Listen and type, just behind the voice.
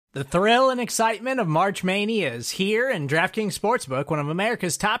The thrill and excitement of March Mania is here, and DraftKings Sportsbook, one of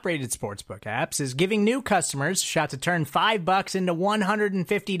America's top-rated sportsbook apps, is giving new customers a shot to turn $5 into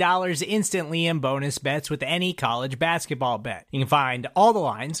 $150 instantly in bonus bets with any college basketball bet. You can find all the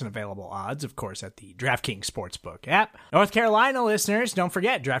lines and available odds, of course, at the DraftKings Sportsbook app. North Carolina listeners, don't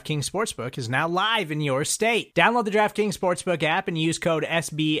forget, DraftKings Sportsbook is now live in your state. Download the DraftKings Sportsbook app and use code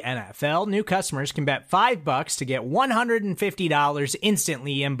SBNFL. New customers can bet $5 to get $150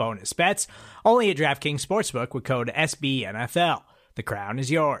 instantly in bonus bets, only at DraftKings Sportsbook with code SBNFL. The crown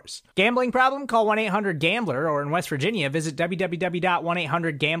is yours. Gambling problem? Call 1-800-GAMBLER, or in West Virginia, visit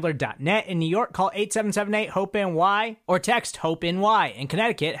www.1800gambler.net. In New York, call 877-8-HOPE-NY or text HOPE-NY. In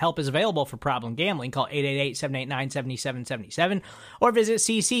Connecticut, help is available for problem gambling. Call 888-789-7777 or visit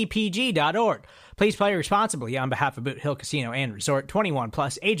ccpg.org. Please play responsibly on behalf of Boot Hill Casino and Resort. 21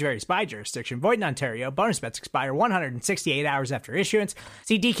 plus, age varies by jurisdiction. Void in Ontario. Bonus bets expire 168 hours after issuance.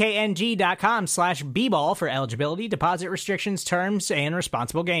 See dkng.com/bball for eligibility, deposit restrictions, terms, and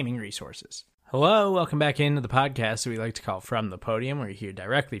responsible gaming resources. Hello, welcome back into the podcast that we like to call From the Podium, where you hear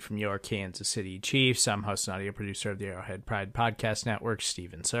directly from your Kansas City Chiefs. I'm host and audio producer of the Arrowhead Pride Podcast Network,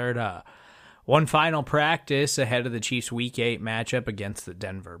 Steven Serta. One final practice ahead of the Chiefs' Week 8 matchup against the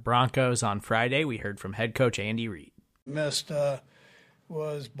Denver Broncos. On Friday, we heard from head coach Andy Reid. Missed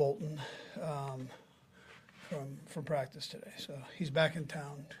was Bolton from practice today, so he's back in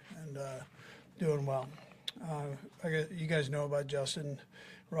town and doing well. You guys know about Justin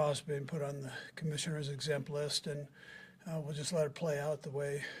Ross being put on the commissioner's exempt list, and we'll just let it play out the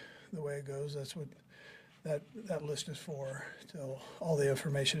way it goes. That's what that list is for, till all the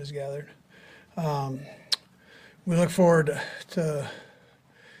information is gathered. We look forward to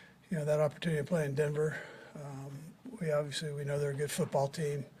that opportunity to play in Denver. We know they're a good football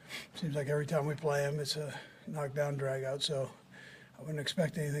team. Seems like every time we play them, it's a knockdown, drag out. So I wouldn't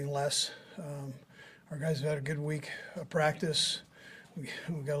expect anything less. Our guys have had a good week of practice. We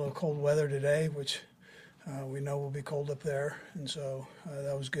got a little cold weather today, which we know will be cold up there, and so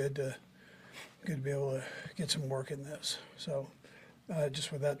that was good to be able to get some work in this. So.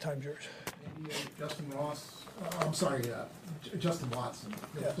 Just with that, time's yours. Justin Watson.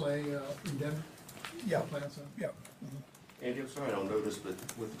 He'll play in Denver? Yeah. Yeah. Mm-hmm. Andy, I'm sorry I don't know this, but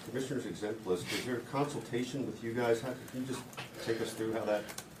with the commissioner's exempt list, is there a consultation with you guys? Can you just take us through how that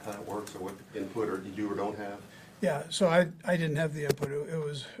works, or what input or you do or don't have? Yeah, so I didn't have the input. It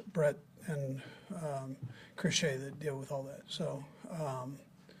was Brett and Chris Shea that deal with all that. So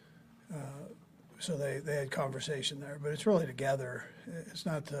So they had conversation there, but it's really to gather. It's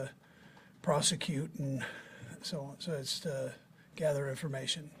not to prosecute and so on. So it's to gather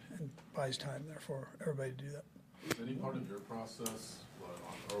information and buys time there for everybody to do that. Was any part of your process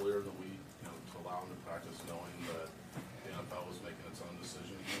earlier in the week, to allow them to practice, knowing that the NFL was making its own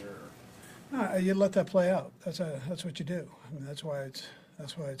decision here? No, you let that play out. That's what you do. I mean, that's why it's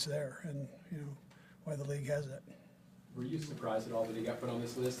there, and why the league has it. Were you surprised at all that he got put on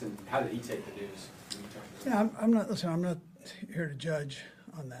this list, and how did he take the news? Yeah, I'm not here to judge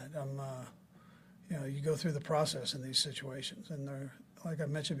on that. You go through the process in these situations, and they're, like I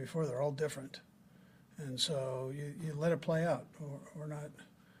mentioned before, they're all different, and so you let it play out, or not.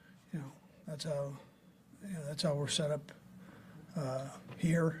 That's how we're set up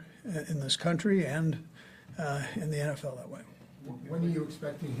here in this country and in the NFL that way. When are you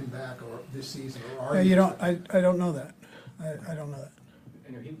expecting him back, or this season, or are you don't? I don't know that. I don't know that.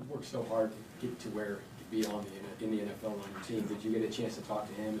 I know he worked so hard to get to where he'd be in the NFL on your team. Did you get a chance to talk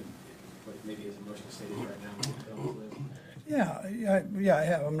to him and maybe his emotional state is right now? Yeah, I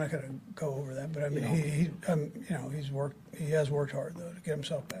have. I'm not going to go over that, but I mean, he has worked hard though to get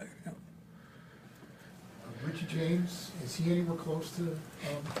himself back. Yeah. Richie James, is he anywhere close to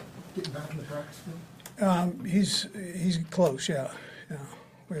getting back in the practice field? He's close, yeah.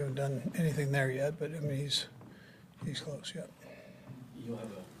 We haven't done anything there yet, but I mean he's close, yeah. You'll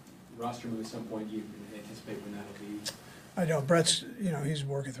have a roster move at some point. You anticipate when that'll be? I know Brett's. He's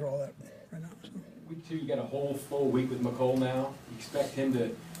working through all that right now. So. Week 2, you got a whole full week with McCole now. You expect him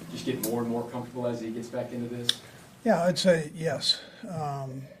to just get more and more comfortable as he gets back into this? Yeah, I'd say yes.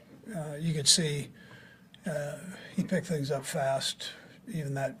 You could see he picked things up fast,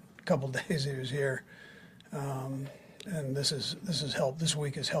 even that couple days he was here. And this has helped. This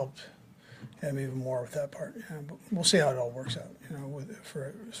week has helped him even more with that part. But we'll see how it all works out.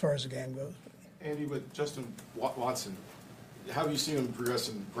 For as far as the game goes. Andy, with Justin Watson, how have you seen him progress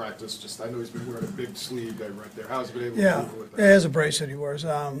in practice? I know he's been wearing a big sleeve right there. How's he been able to deal with that? Yeah, he has a brace that he wears,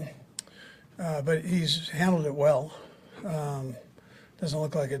 but he's handled it well. Doesn't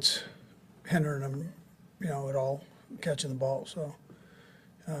look like it's hindering him, at all catching the ball. So,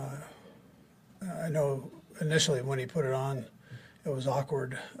 I know initially when he put it on, it was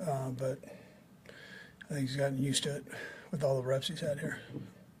awkward, but I think he's gotten used to it with all the reps he's had here.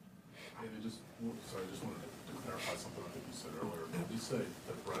 Maybe just wanted to clarify something I think you said earlier. Did you say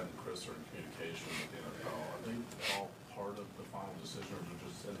that Brad and Chris are in communication with the NFL? Are they all part of the final decision, or are they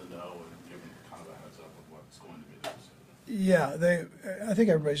just in the know and giving kind of a heads up of what's going to be the decision? Yeah, I think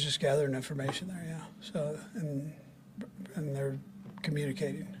everybody's just gathering information there. Yeah, so and they're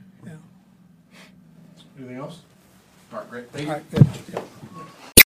communicating. Yeah. Anything else? All right, great. Thank you. All right, good.